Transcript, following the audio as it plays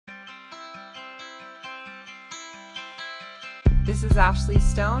This is Ashley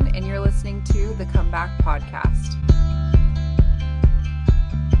Stone, and you're listening to the Comeback Podcast.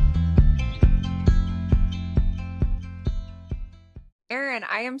 Erin,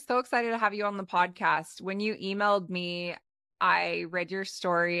 I am so excited to have you on the podcast. When you emailed me, I read your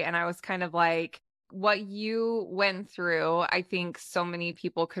story and I was kind of like, what you went through, I think so many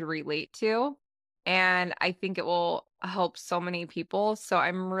people could relate to. And I think it will help so many people. So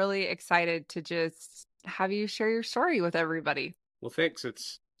I'm really excited to just have you share your story with everybody. Well, thanks.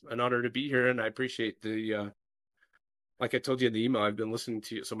 It's an honor to be here, and I appreciate like I told you in the email, I've been listening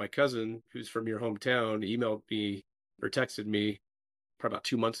to you. So my cousin, who's from your hometown, emailed me or texted me probably about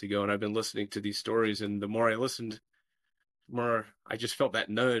 2 months ago, and I've been listening to these stories. And the more I listened, the more I just felt that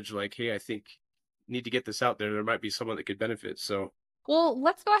nudge, like, hey, I think I need to get this out there. There might be someone that could benefit. So Well,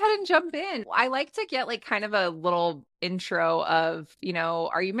 let's go ahead and jump in. I like to get like kind of a little intro of,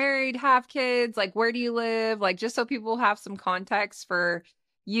 are you married, have kids, like where do you live? Like just so people have some context for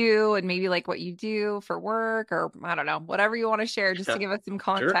you and maybe like what you do for work or I don't know, whatever you want to share just to give us some sure.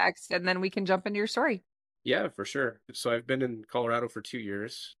 context and then we can jump into your story. Yeah, for sure. So I've been in Colorado for 2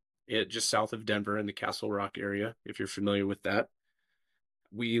 years, just south of Denver in the Castle Rock area, if you're familiar with that.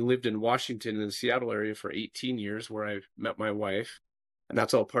 We lived in Washington in the Seattle area for 18 years, where I met my wife, and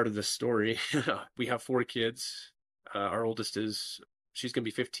that's all part of this story. We have 4 kids. Our oldest she's going to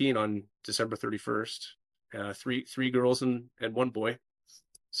be 15 on December 31st. Three girls and one boy.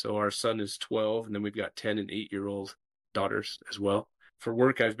 So our son is 12, and then we've got 10 and 8-year-old daughters as well. For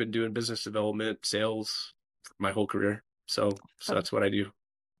work, I've been doing business development, sales my whole career. So So that's what I do.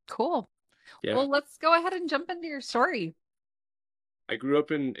 cool. Yeah. Well, let's go ahead and jump into your story. I grew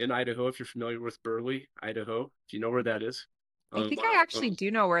up in Idaho, if you're familiar with Burley, Idaho. Do you know where that is? I Um, think I actually do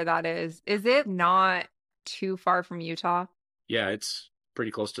know where that is. Is it not too far from Utah? yeah, it's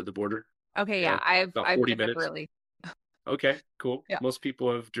pretty close to the border. Okay, yeah, Yeah, I've about I've 40 been to minutes. Burley. Okay, cool. Yeah. Most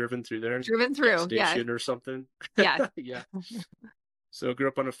people have driven through there, Driven gas through. Yes. station or something. Yes. Yeah. So I grew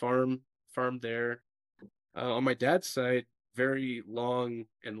up on a farm there. On my dad's side, very long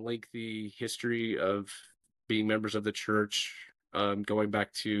and lengthy history of being members of the church, going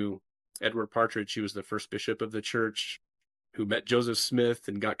back to Edward Partridge, who was the first bishop of the church, who met Joseph Smith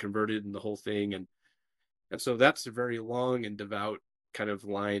and got converted and the whole thing. And so that's a very long and devout kind of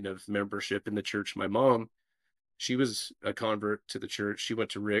line of membership in the church. My mom, she was a convert to the church. She went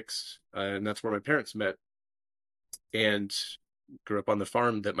to Rick's, and that's where my parents met and grew up on the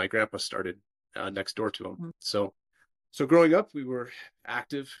farm that my grandpa started next door to him. Mhm. So growing up, we were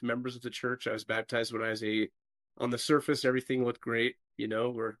active members of the church. I was baptized when I was 8. On the surface, everything looked great.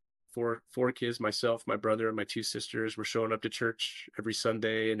 We're four kids, myself, my brother, and my 2 sisters. We're showing up to church every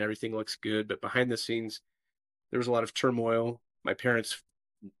Sunday, and everything looks good. But behind the scenes, there was a lot of turmoil. My parents,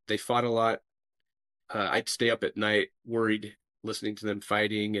 they fought a lot. I'd stay up at night worried, listening to them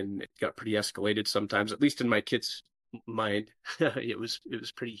fighting, and it got pretty escalated sometimes. At least in my kids' mind, it was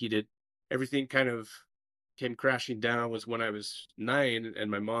pretty heated. Everything kind of came crashing down was when I was 9,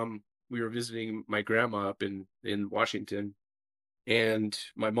 and my mom, we were visiting my grandma up in Washington, and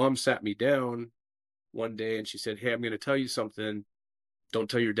my mom sat me down one day and she said, "Hey, I'm going to tell you something. Don't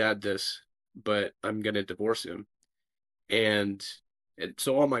tell your dad this, but I'm going to divorce him." And and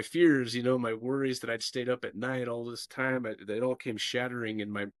so all my fears, my worries that I'd stayed up at night all this time, they all came shattering,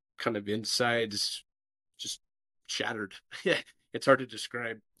 and my kind of insides just shattered. It's hard to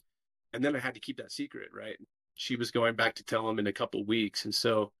describe. And then I had to keep that secret, right? She was going back to tell him in a couple weeks, and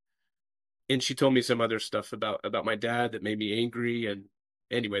she told me some other stuff about my dad that made me angry. And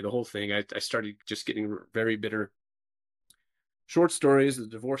anyway, the whole thing, I started just getting very bitter. Short stories: the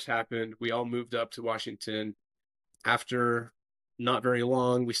divorce happened. We all moved up to Washington. After not very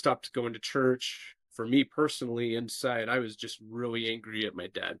long, we stopped going to church. For me personally, inside, I was just really angry at my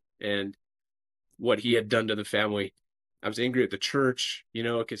dad and what he had done to the family. I was angry at the church,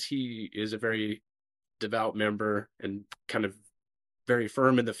 because he is a very devout member and kind of very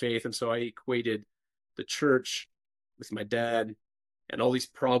firm in the faith. And so I equated the church with my dad and all these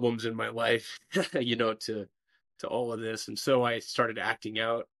problems in my life, to all of this. And so I started acting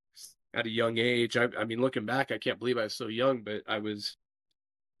out at a young age. I mean, looking back, I can't believe I was so young, but I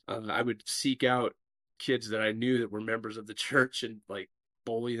would seek out kids that I knew that were members of the church and like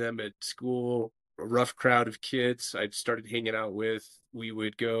bully them at school. A rough crowd of kids I started hanging out with. We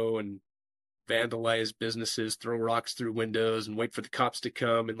would go and vandalize businesses, throw rocks through windows, and wait for the cops to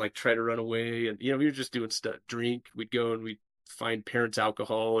come and like try to run away. And we were just doing stuff. Drink. We'd go and we'd find parents'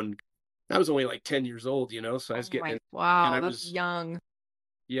 alcohol, and I was only like 10 years old, so I Oh was getting my, it, and wow, I that's was young.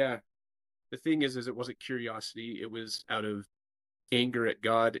 yeah. The thing is it wasn't curiosity. It was out of anger at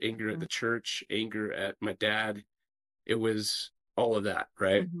God, anger at Mhm. the church, anger at my dad. it was all of that,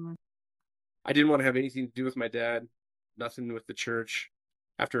 right? Hmm. I didn't want to have anything to do with my dad, nothing with the church.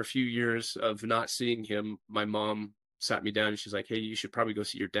 After a few years of not seeing him, my mom sat me down and she's like, "Hey, you should probably go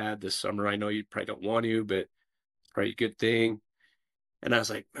see your dad this summer. I know you probably don't want to, but it's probably a good thing." And I was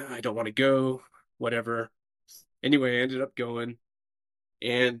like, "I don't want to go, whatever." Anyway, I ended up going.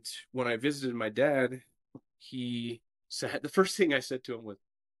 And when I visited my dad, he said, the first thing I said to him was,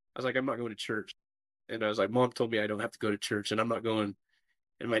 I was like, "I'm not going to church." And I was like, "Mom told me I don't have to go to church and I'm not going."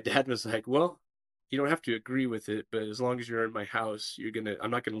 And my dad was like, "Well, you don't have to agree with it, but as long as you're in my house,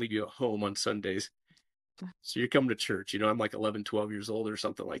 I'm not gonna leave you at home on Sundays. So you're coming to church." I'm like 11, 12 years old or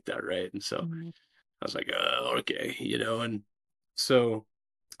something like that, right? And so Hmm. I was like, "Oh, okay," and so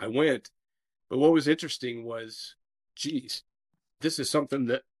I went. But what was interesting was, geez, this is something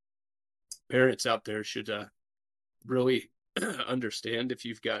that parents out there should really understand. If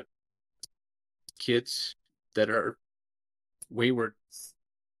you've got kids that are wayward,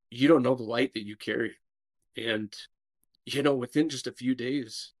 you don't know the light that you carry. And within just a few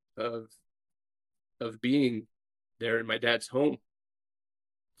days of being there in my dad's home,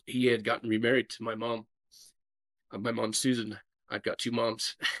 he had gotten remarried to my mom Susan. I've got two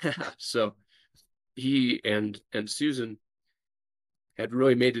moms. So he and Susan had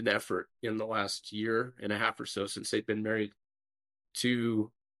really made an effort in the last year and a half or so since they'd been married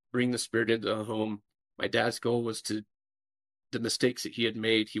to bring the spirit into the home. My dad's goal was to the mistakes that he had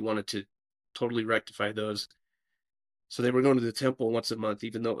made, he wanted to totally rectify those. So they were going to the temple once a month,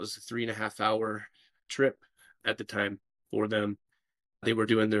 even though it was a 3.5 hour trip at the time for them. They were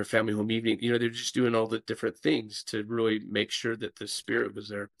doing their family home evening. They're just doing all the different things to really make sure that the spirit was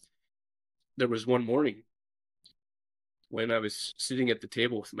there. There was one morning when I was sitting at the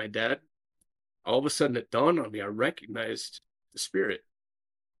table with my dad, all of a sudden it dawned on me. I recognized the spirit.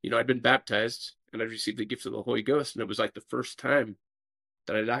 I'd been baptized and I'd received the gift of the Holy Ghost, and it was like the first time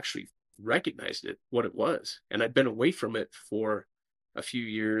that I'd actually recognized it, what it was. And I'd been away from it for a few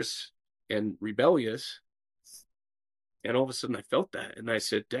years and rebellious. And all of a sudden I felt that. And I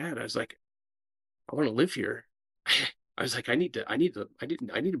said, "Dad," I was like, "I want to live here." I was like, I need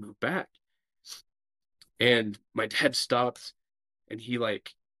to move back." And my dad stopped and he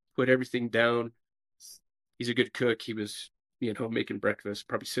like put everything down. He's a good cook. He was, making breakfast,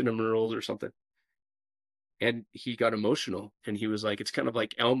 probably cinnamon rolls or something. And he got emotional and he was like, it's kind of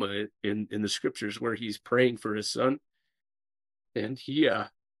like Alma in the scriptures where he's praying for his son. And he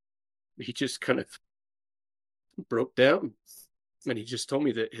just kind of broke down and he just told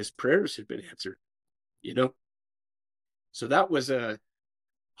me that his prayers had been answered, you know? So that was a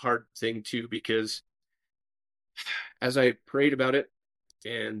hard thing too, because as I prayed about it,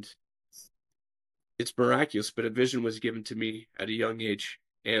 and it's miraculous, but a vision was given to me at a young age,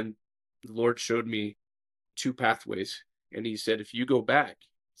 and the Lord showed me two pathways. And he said, if you go back,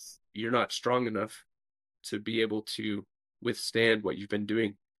 you're not strong enough to be able to withstand what you've been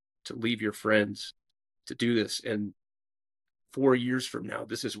doing, to leave your friends, to do this. And 4 years from now,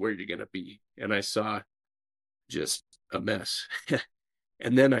 this is where you're going to be. And I saw just a mess.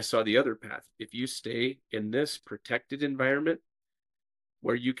 And then I saw the other path. If you stay in this protected environment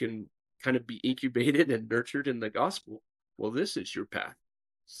where you can kind of be incubated and nurtured in the gospel, well, this is your path.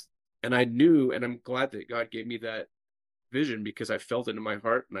 And I knew, and I'm glad that God gave me that vision, because I felt it in my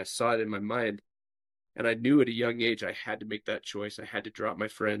heart and I saw it in my mind. And I knew at a young age I had to make that choice. I had to drop my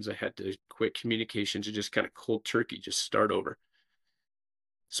friends. I had to quit communications and just kind of cold turkey, just start over.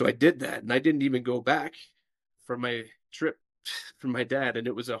 So I did that, and I didn't even go back from my trip from my dad. And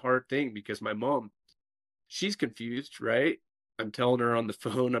it was a hard thing because my mom, she's confused, right? I'm telling her on the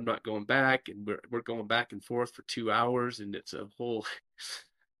phone I'm not going back, and we're going back and forth for 2 hours, and it's a whole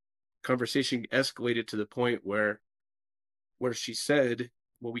conversation escalated to the point where she said,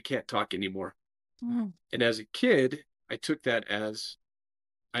 "Well, we can't talk anymore." Mm. And as a kid, I took that as,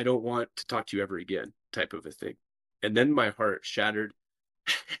 "I don't want to talk to you ever again," type of a thing. And then my heart shattered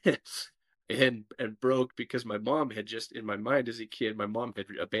and broke, because my mom had just, in my mind as a kid, my mom had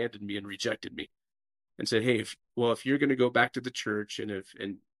abandoned me and rejected me and said, "Hey, if you're going to go back to the church,"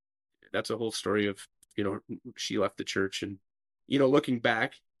 and that's a whole story of, she left the church, and looking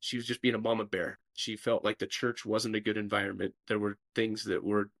back, she was just being a mama bear. She felt like the church wasn't a good environment. There were things that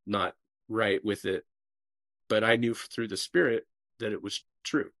were not right with it, but I knew through the spirit that it was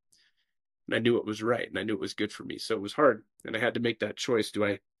true. And I knew it was right, and I knew it was good for me. So it was hard, and I had to make that choice. Do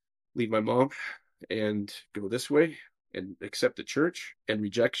I leave my mom and go this way and accept the church and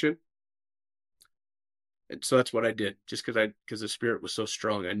rejection? And so that's what I did, just because the spirit was so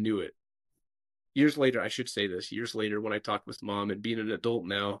strong. I knew it. Years later, I should say this, years later, when I talked with mom and being an adult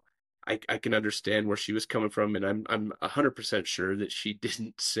now, I can understand where she was coming from, and I'm 100% sure that she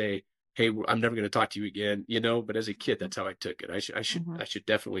didn't say, "Hey, I'm never going to talk to you again," you know. But as a kid, that's how I took it. Mhm. I should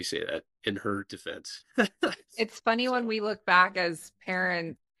definitely say that in her defense. It's funny when So, we look back as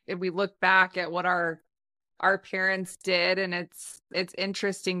parents, and we look back at what our parents did, and it's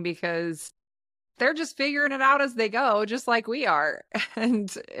interesting because they're just figuring it out as they go, just like we are.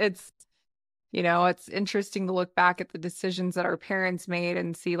 And it's interesting to look back at the decisions that our parents made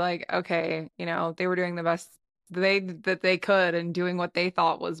and see like, okay, they were doing the best that they could and doing what they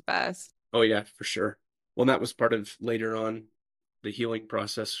thought was best. oh yeah, for sure. Well, and that was part of later on the healing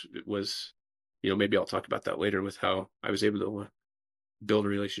process. It was, maybe I'll talk about that later with how I was able to build a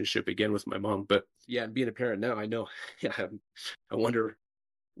relationship again with my mom. But yeah, and being a parent now, I know. Yeah, I wonder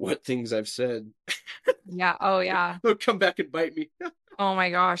what things I've said Yeah. Oh yeah. will come back and bite me. Oh my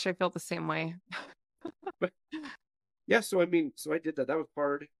gosh, I feel the same way. But yeah, so I mean, so I did that. That was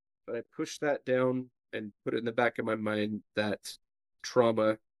hard, but I pushed that down and put it in the back of my mind that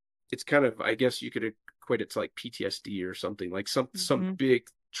trauma, it's kind of, I guess you could equate it to like PTSD or something, like some Hmm. big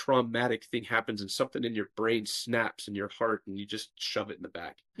traumatic thing happens and something in your brain snaps in your heart and you just shove it in the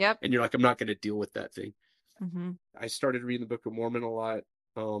back. Yep. And you're like, I'm not going to deal with that thing. Hmm. I started reading the Book of Mormon a lot.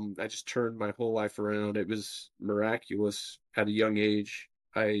 I just turned my whole life around. It was miraculous at a young age.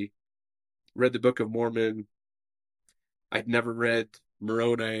 I read the Book of Mormon. I'd never read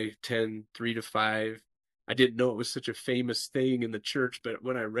Moroni 10, 3 to 5. I didn't know it was such a famous thing in the church, but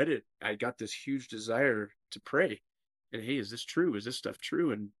when I read it, I got this huge desire to pray. And hey, is this true? Is this stuff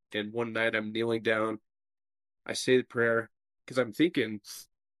true? And one night I'm kneeling down, I say the prayer because I'm thinking,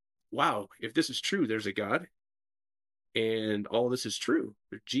 wow, if this is true, there's a God and all this is true.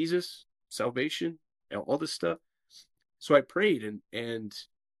 There's Jesus, salvation, all this stuff. So I prayed and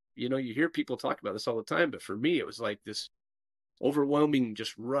you hear people talk about this all the time, but for me it was like this overwhelming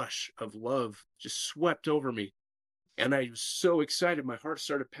just rush of love just swept over me. And I was so excited. My heart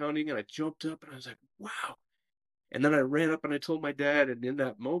started pounding and I jumped up and I was like, wow. And then I ran up and I told my dad. And in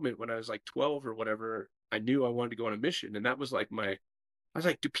that moment, when I was like 12 or whatever, I knew I wanted to go on a mission. And that was like I was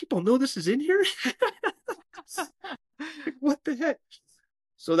like, do people know this is in here? Like, what the heck?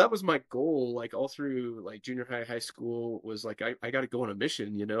 So that was my goal, like all through like junior high, high school was like, I got to go on a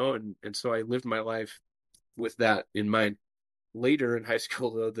mission, and so I lived my life with that in mind. Later in high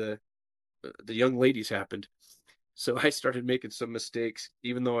school, though, the young ladies happened. So I started making some mistakes,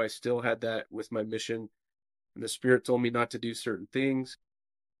 even though I still had that with my mission. And the Spirit told me not to do certain things.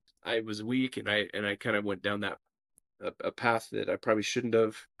 I was weak, and I kind of went down that a path that I probably shouldn't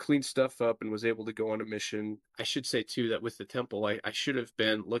have. Cleaned stuff up and was able to go on a mission. I should say too that with the temple, I should have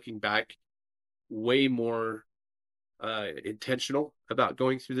been looking back way more intentional about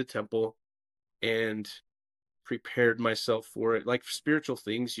going through the temple and prepared myself for it. Like spiritual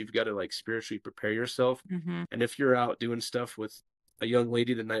things, you've got to like spiritually prepare yourself. Hmm. And if you're out doing stuff with a young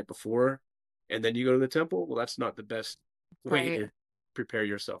lady the night before and then you go to the temple, well, that's not the best way Right. to prepare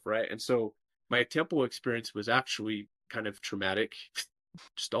yourself, right? And so my temple experience was actually kind of traumatic.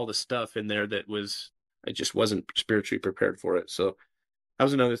 Just all the stuff in there that was, I just wasn't spiritually prepared for it. So that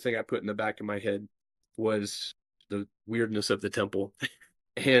was another thing I put in the back of my head was the weirdness of the temple.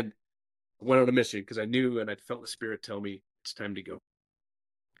 And went on a mission because I knew and I felt the Spirit tell me it's time to go.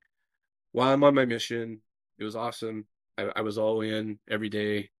 While I'm on my mission, it was awesome. I was all in every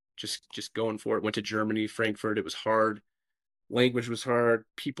day, just going for it. Went to Germany, Frankfurt. It was hard. Language was hard.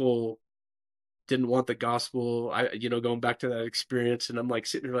 People didn't want the gospel. Going back to that experience, and I'm like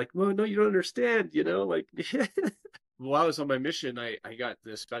sitting there like, well, no, you don't understand. Like while I was on my mission, I got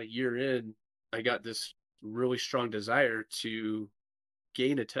this about a year in. I got this really strong desire to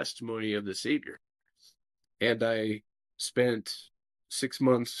gain a testimony of the Savior. And I spent 6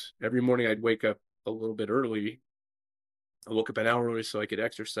 months. Every morning I'd wake up a little bit early. I woke up an hour early so I could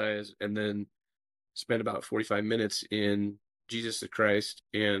exercise and then spend about 45 minutes in Jesus the Christ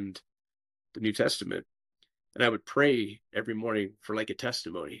and the New Testament. And I would pray every morning for like a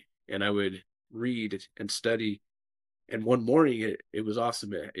testimony. And I would read and study. And one morning it was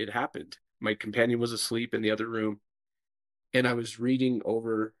awesome. It happened. My companion was asleep in the other room. And I was reading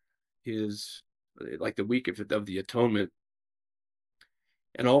over his, like the week of the atonement.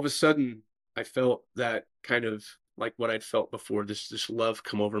 And all of a sudden, I felt that kind of like what I'd felt before, this love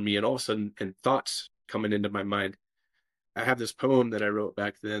come over me, and all of a sudden, and thoughts coming into my mind. I have this poem that I wrote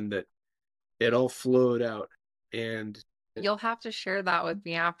back then that it all flowed out. And You'll have to share that with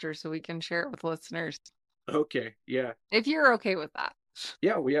me after so we can share it with listeners. okay, yeah, If you're okay with that.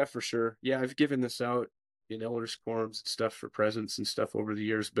 yeah, well, yeah, for sure. Yeah, I've given this out in elders quorums and stuff for presents and stuff over the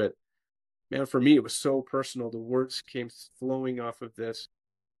years, but man, for me, it was so personal. The words came flowing off of this.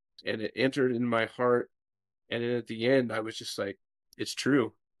 and it entered in my heart. And then at the end, I was just like, it's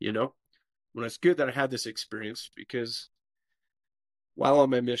true, you know? When it's good that I had this experience because while on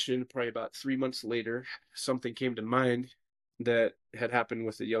my mission, probably about 3 months later, something came to mind that had happened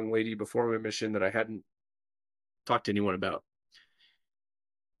with a young lady before my mission that I hadn't talked to anyone about.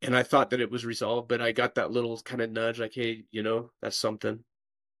 And I thought that it was resolved, but I got that little kind of nudge like, hey, that's something.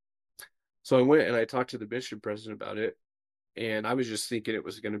 So I went and I talked to the mission president about it. And I was just thinking it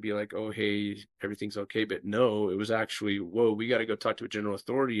was going to be like, oh, hey, everything's okay. But no, it was actually, whoa, we got to go talk to a general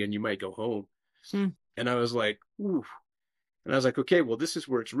authority and you might go home. Mm. And I was like, ooh. And I was like, okay, well, this is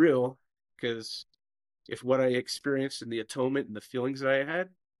where it's real. Because if what I experienced in the atonement and the feelings that I had,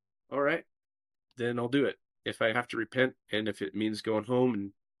 all right, then I'll do it. If I have to repent and if it means going home,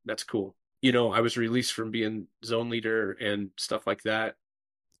 and that's cool. I was released from being zone leader and stuff like that,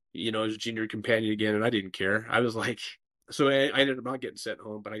 as a junior companion again, and I didn't care. I was like, so I ended up not getting sent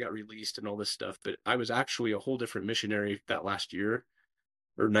home, but I got released and all this stuff. But I was actually a whole different missionary that last year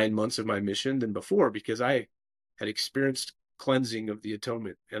or 9 months of my mission than before because I had experienced cleansing of the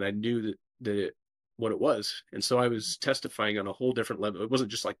atonement and I knew what it was. And so I was testifying on a whole different level. It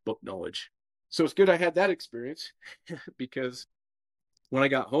wasn't just like book knowledge. So it's good I had that experience because when I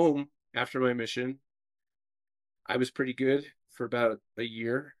got home after my mission, I was pretty good for about a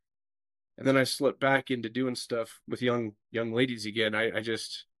year. And then I slipped back into doing stuff with young ladies again. I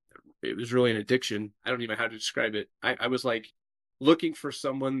just it was really an addiction. I don't even know how to describe it. I was like looking for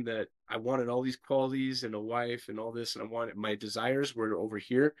someone that I wanted all these qualities and a wife and all this, and I wanted my desires were over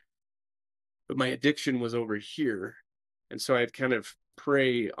here, but my addiction was over here. And so I'd kind of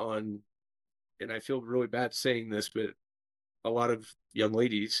prey on, and I feel really bad saying this, but a lot of young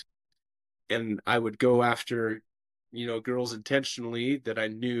ladies, and I would go after, girls intentionally that I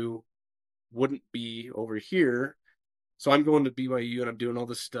knew wouldn't be over here. So I'm going to BYU and I'm doing all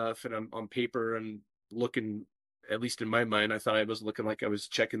this stuff and I'm on paper and looking, at least in my mind, I thought I was looking like I was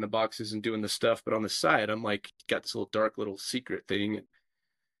checking the boxes and doing the stuff, but on the side, I'm like got this little dark little secret thing,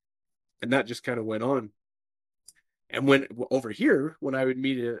 and that just kind of went on. And when over here, when I would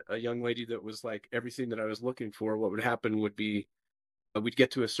meet a young lady that was like everything that I was looking for, what would happen would be we'd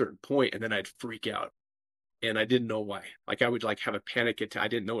get to a certain point and then I'd freak out and I didn't know why. Like I would like have a panic attack. I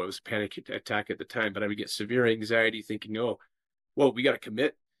didn't know it was a panic attack at the time, but I would get severe anxiety thinking, oh, whoa, we got to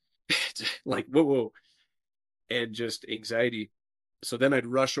commit. Like, whoa, and just anxiety. So then I'd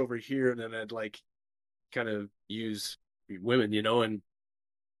rush over here and then I'd like kind of use women,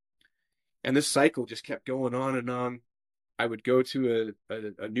 and this cycle just kept going on and on. I would go to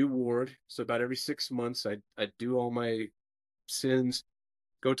a new ward. So about every 6 months, I'd do all my sins,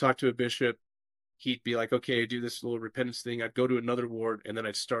 go talk to a bishop. He'd be like, okay, do this little repentance thing. I'd go to another ward and then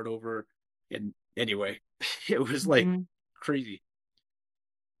I'd start over. And anyway, it was like Mhm. crazy.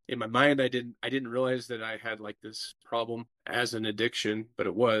 In my mind, I didn't realize that I had like this problem as an addiction, but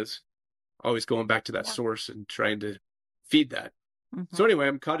it was always going back to that Yeah. source and trying to feed that. So Mhm. anyway,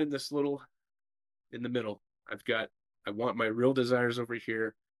 I'm caught in this little in the middle. I want my real desires over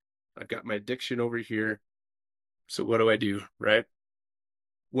here. I've got my addiction over here. So what do I do, right?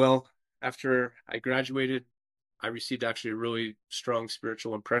 Well, after I graduated, I received actually a really strong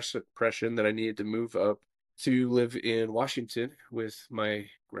spiritual impression that I needed to move up to live in Washington with my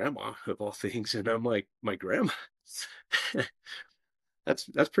grandma of all things. And I'm like, my grandma?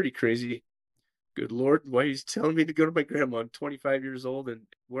 That's pretty crazy. Good Lord, why he's telling me to go to my grandma? I'm 25 years old, and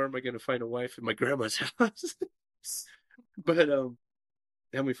where am I going to find a wife in my grandma's house? But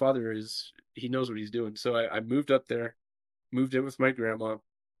Heavenly Father he knows what he's doing. So I moved up there, moved in with my grandma.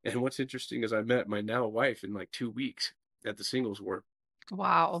 And what's interesting is I met my now wife in like 2 weeks at the singles ward.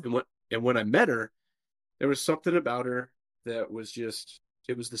 Wow. And when I met her, there was something about her that was just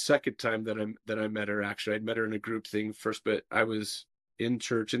it was the second time that I met her actually. I'd met her in a group thing first, but I was in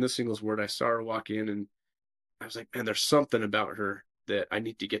church in the singles ward. I saw her walk in and I was like, man, there's something about her that I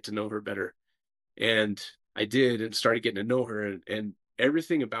need to get to know her better. And I did and started getting to know her and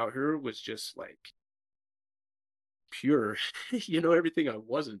everything about her was just like pure, everything I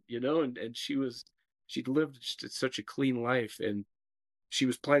wasn't, and she'd lived just such a clean life and she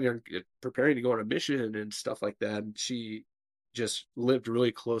was planning on preparing to go on a mission and stuff like that. And she just lived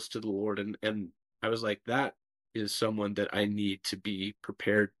really close to the Lord. And I was like, that is someone that I need to be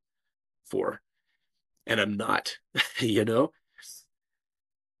prepared for. And I'm not, you know?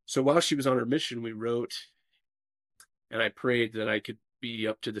 So while she was on her mission, we wrote and I prayed that I could be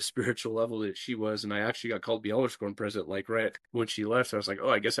up to the spiritual level that she was. And I actually got called to be Elder Scorn president, like right when she left. I was like, oh,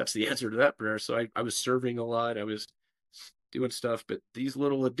 I guess that's the answer to that prayer. So I was serving a lot. I was doing stuff, but these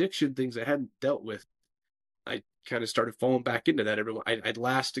little addiction things I hadn't dealt with. I kind of started falling back into that. I'd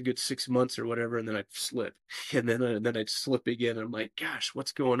last a good 6 months or whatever, and then I'd slip, and then I'd slip again. I'm like, gosh,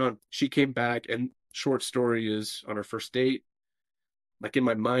 what's going on? She came back, and short story is on our first date. Like in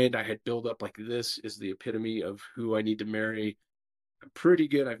my mind, I had built up like this is the epitome of who I need to marry. I'm pretty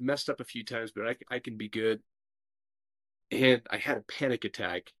good. I've messed up a few times, but I can be good. And I had a panic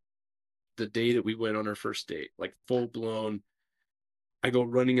attack the day that we went on our first date, like full blown. I go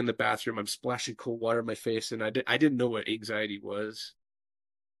running in the bathroom. I'm splashing cold water in my face, and I didn't know what anxiety was,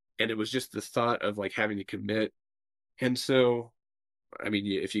 and it was just the thought of like having to commit. And so, I mean,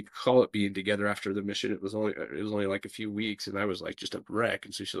 if you call it being together after the mission, it was only like a few weeks, and I was like just a wreck.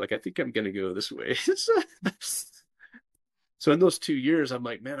 And so she's like, I think I'm gonna go this way. So in those 2 years, I'm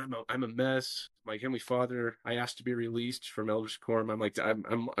like, man, I'm a mess. My Heavenly Father, I asked to be released from Elders Quorum. I'm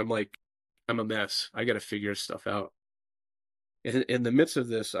a mess. I got to figure stuff out. In the midst of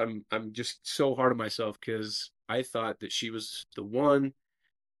this, I'm just so hard on myself because I thought that she was the one.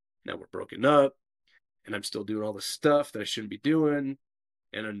 Now we're broken up, and I'm still doing all the stuff that I shouldn't be doing,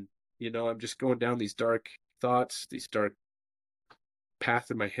 and I'm just going down these dark thoughts, these dark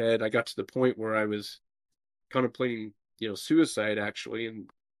path in my head. I got to the point where I was contemplating, suicide actually, and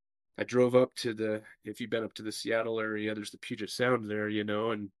I drove up to if you've been up to the Seattle area, there's the Puget Sound there,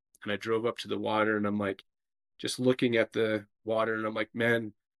 and I drove up to the water, and I'm like, just looking at the water, and I'm like,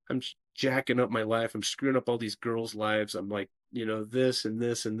 man, I'm jacking up my life. I'm screwing up all these girls' lives. I'm like, this and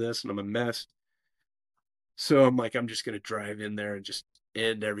this and this, and I'm a mess. So I'm like, I'm just going to drive in there and just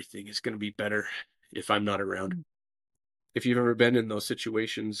end everything. It's going to be better if I'm not around. If you've ever been in those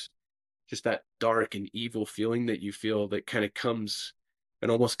situations, just that dark and evil feeling that you feel that kind of comes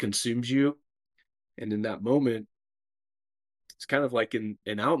and almost consumes you. And in that moment, it's kind of like in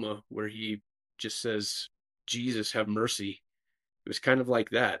Alma, where he just says, Jesus, have mercy. It was kind of like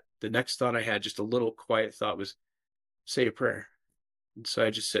that. The next thought I had, just a little quiet thought, was say a prayer. And so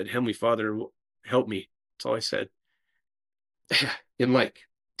I just said, Heavenly Father, help me. That's all I said. In like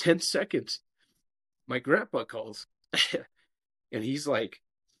 10 seconds, my grandpa calls. And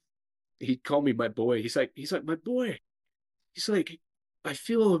he'd call me my boy. He's like, my boy. He's like, I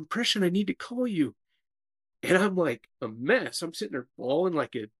feel an impression I need to call you. And I'm like a mess. I'm sitting there bawling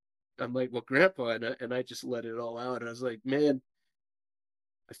I'm like, well, grandpa, and I just let it all out. And I was like, man,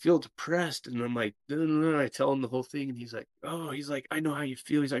 I feel depressed. And I'm like, no, no, no. I tell him the whole thing. And he's like, I know how you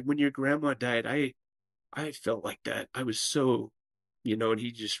feel. He's like, when your grandma died, I felt like that. I was so, and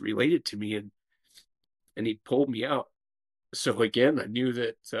he just related to me, and he pulled me out. So again, I knew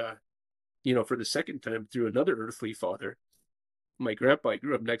that, for the second time through another earthly father, my grandpa, I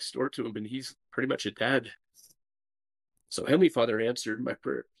grew up next door to him, and he's pretty much a dad. So Heavenly Father answered my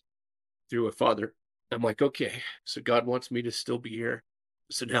prayer through a father. I'm like, okay, so God wants me to still be here.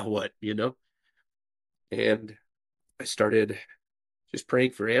 So now what, And I started just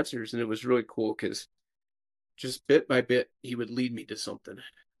praying for answers, and it was really cool because just bit by bit, he would lead me to something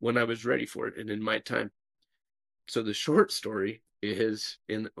when I was ready for it and in my time. So the short story is,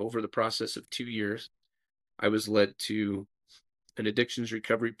 in over the process of 2 years, I was led to an addictions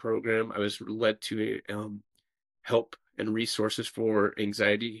recovery program. I was led to help and resources for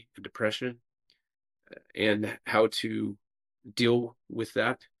anxiety and depression and how to deal with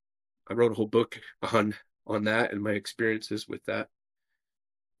that. I wrote a whole book on that and my experiences with that.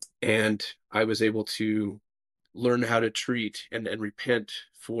 And I was able to learn how to treat and repent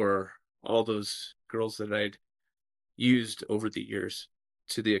for all those girls that I'd used over the years.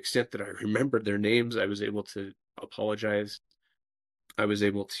 To the extent that I remembered their names, I was able to apologize. I was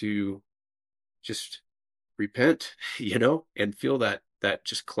able to just repent, and feel that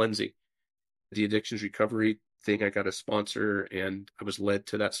just cleansing. The addictions recovery thing, I got a sponsor, and I was led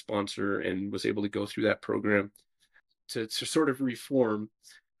to that sponsor and was able to go through that program to sort of reform.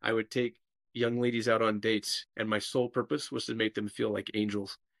 I would take young ladies out on dates, and my sole purpose was to make them feel like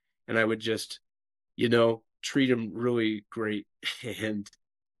angels. And I would just, treat them really great and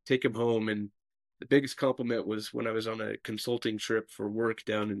take them home. And the biggest compliment was when I was on a consulting trip for work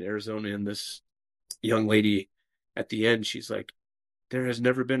down in Arizona, and this young lady at the end, she's like, there has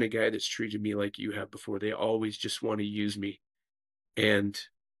never been a guy that's treated me like you have before. They always just want to use me. And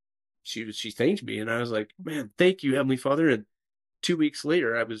she thanked me, and I was like, man, thank you, Heavenly Father. And 2 weeks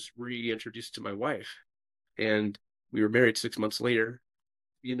later, I was reintroduced to my wife, and we were married 6 months later.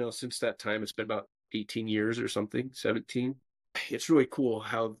 Since that time, it's been about 18 years or something, 17. It's really cool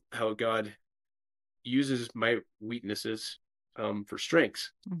how God uses my weaknesses for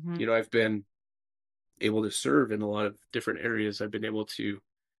strengths. Mm-hmm. I've been able to serve in a lot of different areas. I've been able to,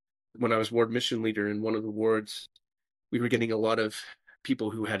 when I was ward mission leader in one of the wards, we were getting a lot of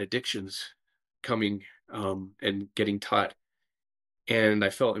people who had addictions coming and getting taught. And I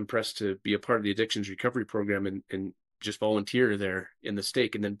felt impressed to be a part of the addictions recovery program and just volunteer there in the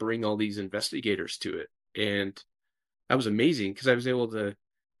stake and then bring all these investigators to it. And that was amazing because I was able to,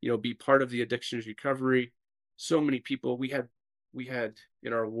 be part of the addictions recovery. So many people we had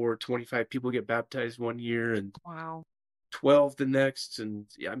in our ward 25 people get baptized one year and Wow. 12 the next, and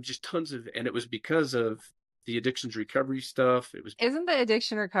yeah, I'm just tons of, and it was because of the addictions recovery stuff. It was, Isn't the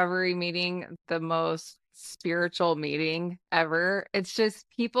addiction recovery meeting the most spiritual meeting ever? It's just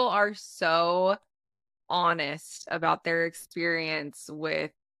people are so honest about their experience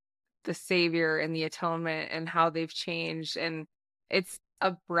with the Savior and the atonement and how they've changed. And it's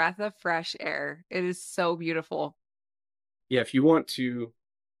a breath of fresh air. It is so beautiful. yeah, if you want to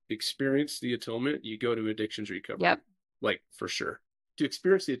experience the atonement, you go to addictions recovery, Yep. like for sure. To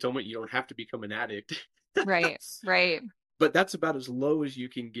experience the atonement, you don't have to become an addict. Right. Right. But that's about as low as you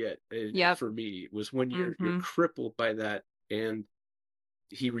can get, Yep. for me, was when you're Mm-hmm. crippled by that, and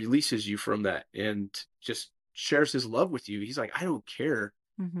he releases you from that and just shares his love with you. He's like, I don't care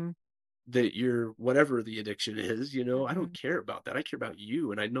Mm-hmm. that you're whatever the addiction is, I Mm-hmm. don't care about that. I care about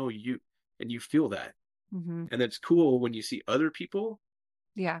you, and I know you, and you feel that. Mm-hmm. And it's cool when you see other people,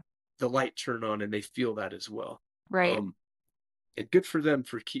 Yeah. the light turn on and they feel that as well. Right. Um, and good for them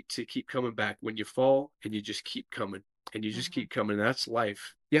for keep coming back when you fall, and you just keep coming and you just Mm-hmm. keep coming. That's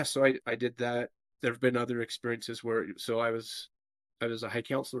life. Yeah. So I did that. There have been other experiences where, so I was a high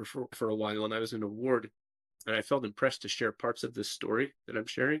counselor for a while, and I was in a ward, and I felt impressed to share parts of this story that I'm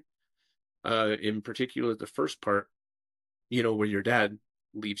sharing. In particular, the first part, where your dad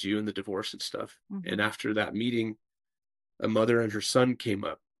leaves you in the divorce and stuff. Mm-hmm. And after that meeting, a mother and her son came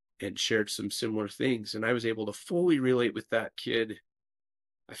up and shared some similar things. And I was able to fully relate with that kid.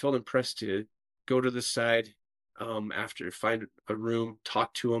 I felt impressed to go to the side, after, find a room,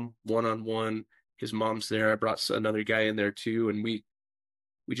 talk to him one on one. His mom's there. I brought another guy in there too. And we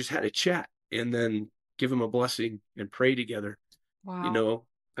just had a chat and then give him a blessing and pray together. You Wow. know,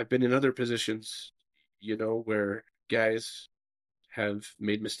 I've been in other positions, where guys have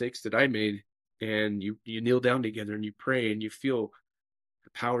made mistakes that I made, and you kneel down together and you pray and you feel the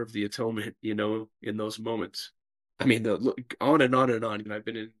power of the atonement, in those moments. I mean, look on and on and on. And I've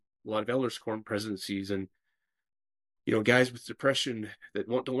been in a lot of elders quorum presidencies, and guys with depression that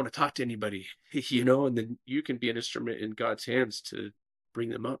don't want to talk to anybody, and then you can be an instrument in God's hands to bring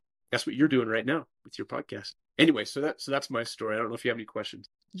them up. That's what you're doing right now with your podcast. Anyway, so that's my story. I don't know if you have any questions.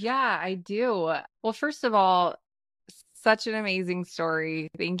 Yeah, I do. Well, first of all, such an amazing story.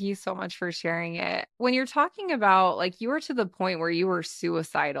 Thank you so much for sharing it. When you're talking about like you were to the point where you were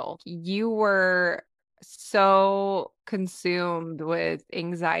suicidal, you were so consumed with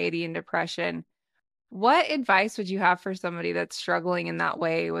anxiety and depression. What advice would you have for somebody that's struggling in that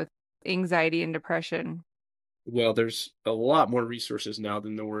way with anxiety and depression? Well, there's a lot more resources now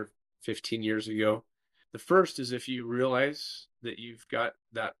than there were 15 years ago. The first is, if you realize that you've got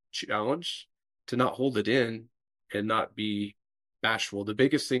that challenge, to not hold it in and not be bashful. The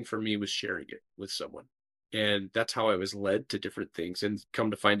biggest thing for me was sharing it with someone. And that's how I was led to different things, and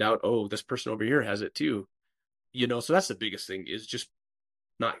come to find out, oh, this person over here has it too. So that's the biggest thing, is just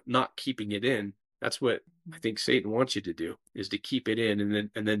not keeping it in. That's what I think Satan wants you to do, is to keep it in,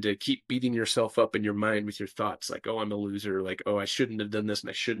 and then to keep beating yourself up in your mind with your thoughts, like, oh, I'm a loser, like, oh, I shouldn't have done this and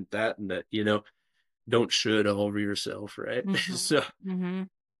I shouldn't that, and that, don't should all over yourself, right? Mm-hmm. So Mm-hmm.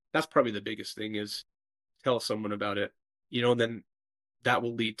 that's probably the biggest thing, is tell someone about it, and then that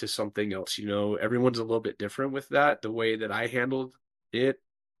will lead to something else. Everyone's a little bit different with that. The way that I handled it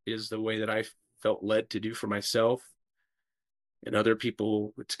is the way that I felt led to do for myself, and other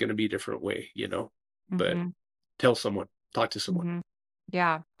people it's going to be a different way. But Mm-hmm. tell someone, talk to someone. Mm-hmm.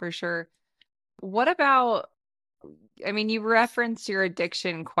 Yeah, for sure. What about, I mean, you referenced your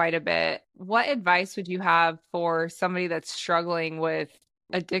addiction quite a bit. What advice would you have for somebody that's struggling with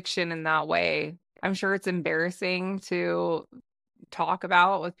addiction in that way? I'm sure it's embarrassing to talk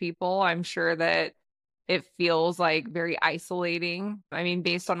about with people. I'm sure that it feels like very isolating. I mean,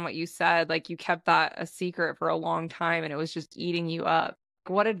 based on what you said, like you kept that a secret for a long time and it was just eating you up.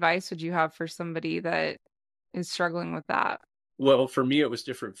 What advice would you have for somebody that is struggling with that? Well, for me it was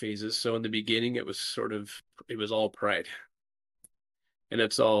different phases. So in the beginning it was all pride, and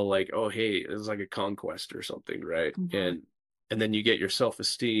it's all like, oh, hey, it's like a conquest or something, right? Hmm. And then you get your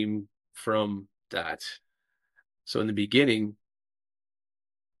self-esteem from that. So in the beginning,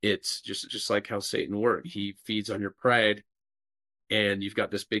 it's just like how Satan works. He feeds on your pride, and you've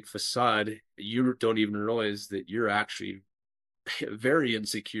got this big facade. You don't even realize that you're actually very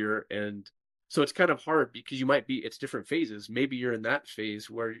insecure and So it's kind of hard because it's different phases. Maybe you're in that phase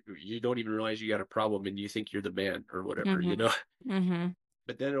where you don't even realize you got a problem and you think you're the man or whatever, you Mhm. know? Mhm.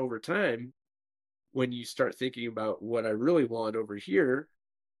 But then over time, when you start thinking about what I really want over here,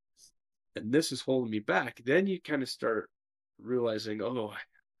 and this is holding me back, then you kind of start realizing, oh, I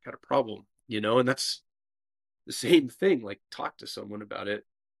got a problem, and that's the same thing. Like, talk to someone about it.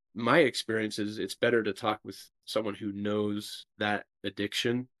 My experience is it's better to talk with someone who knows that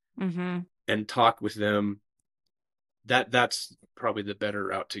addiction Mhm. and talk with them. That's probably the better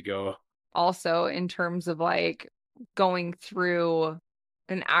route to go. Also, in terms of like going through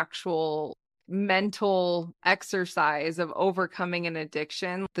an actual mental exercise of overcoming an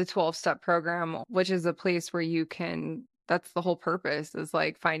addiction, the 12-step program, which is a place where you can, that's the whole purpose, is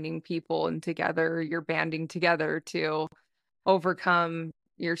like finding people and together you're banding together to overcome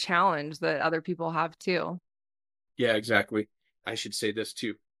your challenge that other people have too. Yeah, exactly. I should say this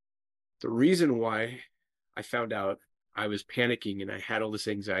too. The reason why I found out I was panicking and I had all this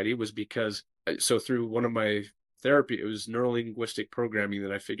anxiety was because, so through one of my therapy, it was neurolinguistic programming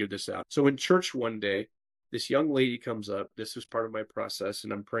that I figured this out. So in church one day, this young lady comes up. This was part of my process,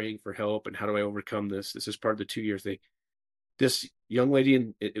 and I'm praying for help. And how do I overcome this? This is part of the 2 year thing. This young lady,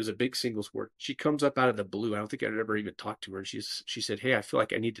 and it was a big singles word. She comes up out of the blue. I don't think I'd ever even talked to her. And she said, "Hey, I feel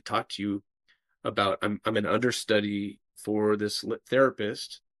like I need to talk to you about I'm an understudy for this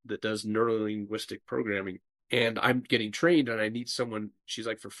therapist that does neurolinguistic programming, and I'm getting trained and I need someone." She's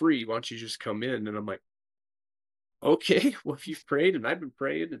like, "For free, why don't you just come in?" And I'm like, "Okay, well, if you've prayed and I've been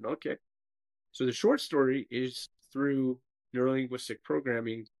praying, and okay." So the short story is through neurolinguistic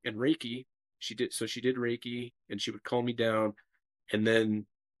programming and Reiki. She did Reiki, and she would calm me down and then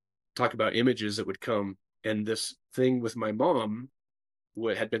talk about images that would come. And this thing with my mom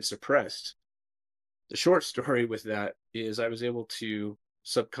had been suppressed. The short story with that is I was able to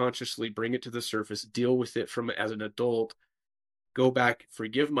subconsciously bring it to the surface, deal with it from as an adult, go back,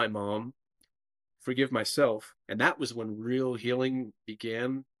 forgive my mom, forgive myself, and that was when real healing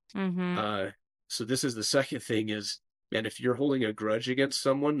began. Mhm. Uh, so this is the second thing is, man, if you're holding a grudge against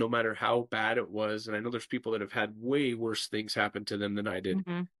someone, no matter how bad it was, and I know there's people that have had way worse things happen to them than I did.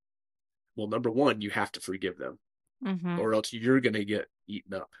 Mhm. Well, number one, you have to forgive them, Mhm. or else you're gonna get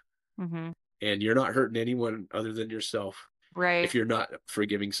eaten up, Mhm. and you're not hurting anyone other than yourself if Right. you're not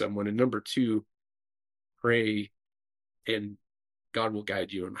forgiving someone. And number two, pray, and God will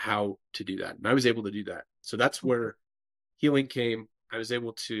guide you on how to do that. And I was able to do that. So that's where healing came. I was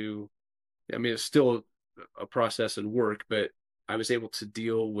able to, I mean, it's still a process and work, but I was able to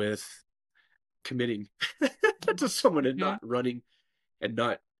deal with committing to someone and Mhm. not running and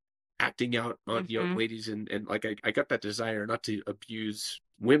not acting out on young Mhm. ladies. And like, I got that desire not to abuse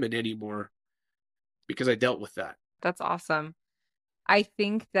women anymore because I dealt with that. That's awesome. I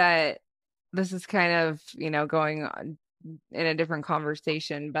think that this is kind of, going on in a different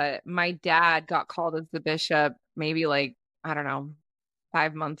conversation, but my dad got called as the bishop maybe like, I don't know,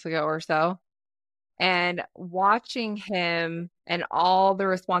 5 months ago or so. And watching him and all the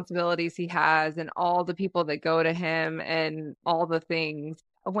responsibilities he has and all the people that go to him and all the things,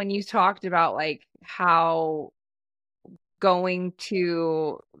 when you talked about like how going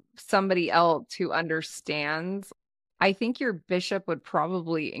to somebody else who understands, I think your bishop would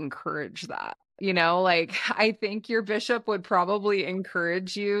probably encourage that. Like I think your bishop would probably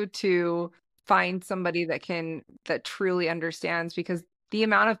encourage you to find somebody that truly understands, because the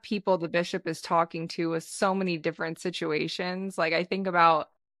amount of people the bishop is talking to with so many different situations. Like I think about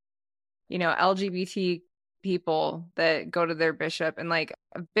LGBT people that go to their bishop, and like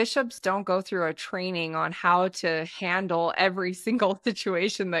bishops don't go through a training on how to handle every single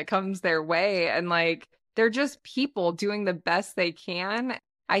situation that comes their way. And like they're just people doing the best they can.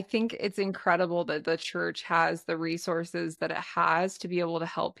 I think it's incredible that the church has the resources that it has to be able to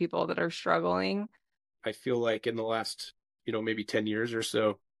help people that are struggling. I feel like in the last, maybe 10 years or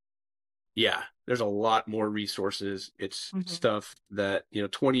so, yeah, there's a lot more resources. It's Hmm. stuff that,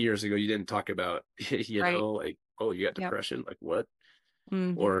 20 years ago you didn't talk about, Right. like, oh, you got Yep. depression, like what?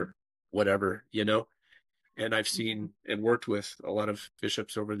 Hmm. Or whatever. And I've Hmm. seen and worked with a lot of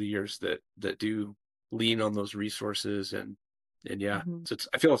bishops over the years that do lean on those resources, and yeah, Hmm. so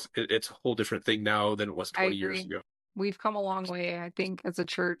I feel it's a whole different thing now than it was I 20 years agree. ago. We've come a long way, I think, as a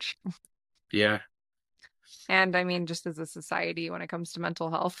church. Yeah. And I mean, just as a society when it comes to mental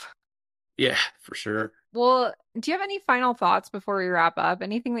health. Yeah, for sure. Well, do you have any final thoughts before we wrap up?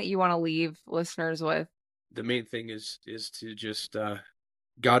 Anything that you want to leave listeners with? The main thing is to just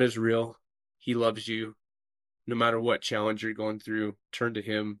God is real. He loves you. No matter what challenge you're going through, turn to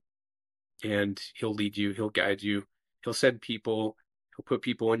him, and he'll lead you, he'll guide you, he'll send people, he'll put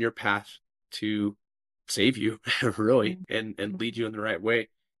people in your path to save you, really, and Mhm. lead you in the right way.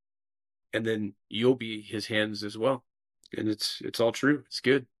 And then you'll be his hands as well. And it's all true. It's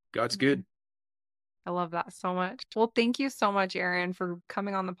good. God's good. I love that so much. Well, thank you so much, Aaron, for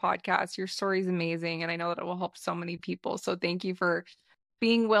coming on the podcast. Your story is amazing, and I know that it will help so many people. So thank you for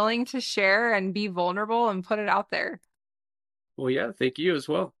being willing to share and be vulnerable and put it out there. Well, yeah, thank you as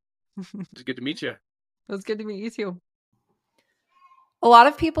well. It It's good to meet you. was good to meet you too. A lot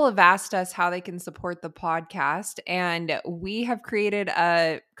of people have asked us how they can support the podcast, and we have created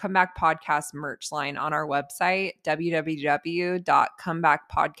a Comeback Podcast merch line on our website,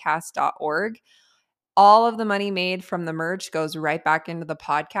 www.comebackpodcast.org. All of the money made from the merch goes right back into the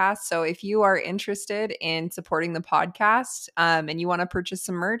podcast. So if you are interested in supporting the podcast and you want to purchase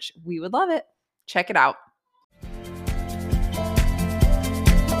some merch, we would love it. Check it out.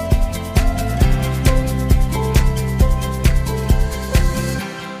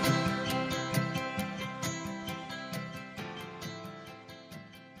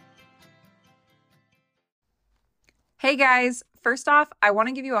 Hey guys, first off, I want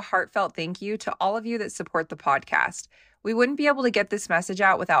to give you a heartfelt thank you to all of you that support the podcast. We wouldn't be able to get this message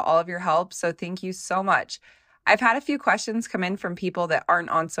out without all of your help, so thank you so much. I've had a few questions come in from people that aren't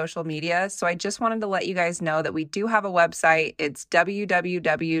on social media, so I just wanted to let you guys know that we do have a website. It's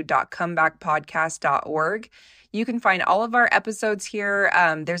www.comebackpodcast.org. You can find all of our episodes here.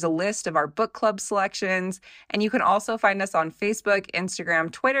 There's a list of our book club selections, and you can also find us on Facebook,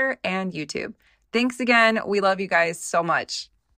 Instagram, Twitter, and YouTube. Thanks again. We love you guys so much.